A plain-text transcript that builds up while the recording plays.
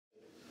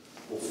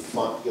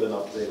get an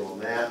update on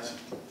that.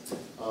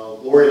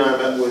 Lori and I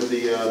met with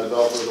the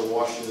developer of the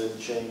Washington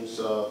Chains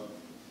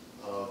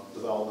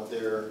development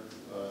there,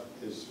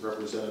 his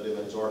representative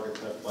and his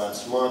architect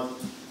last month.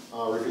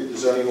 Reviewed the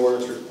zoning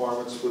ordinance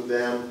requirements with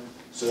them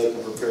so they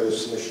can prepare their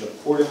submission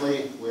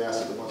accordingly. We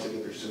asked that once they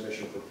get their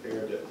submission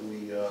prepared that we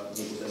meet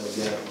with them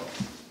again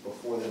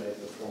before they make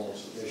the formal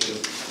submission.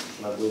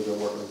 And I believe they're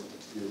working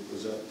to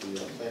present, the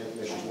planning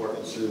commission's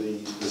working through the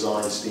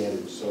design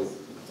standards. So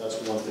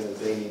that's one thing that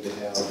they need to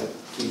have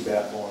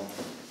feedback on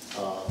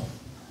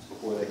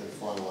before they can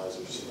finalize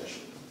their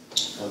submission.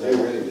 Are they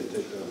ready to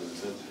take that on the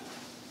 10th?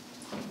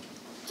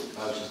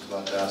 I was just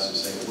about to ask the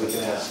same. We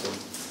can ask them.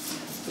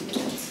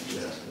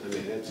 Yeah, I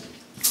mean,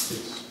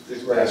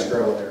 There's grass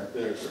growing there.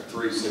 There's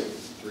 3,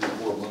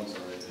 4 months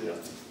already. Yeah.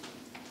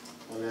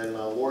 And then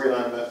Lori and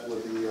I met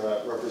with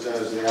the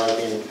representatives of the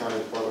Allegheny County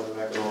Department of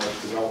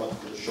Economic Development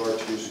for the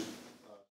Chartreuse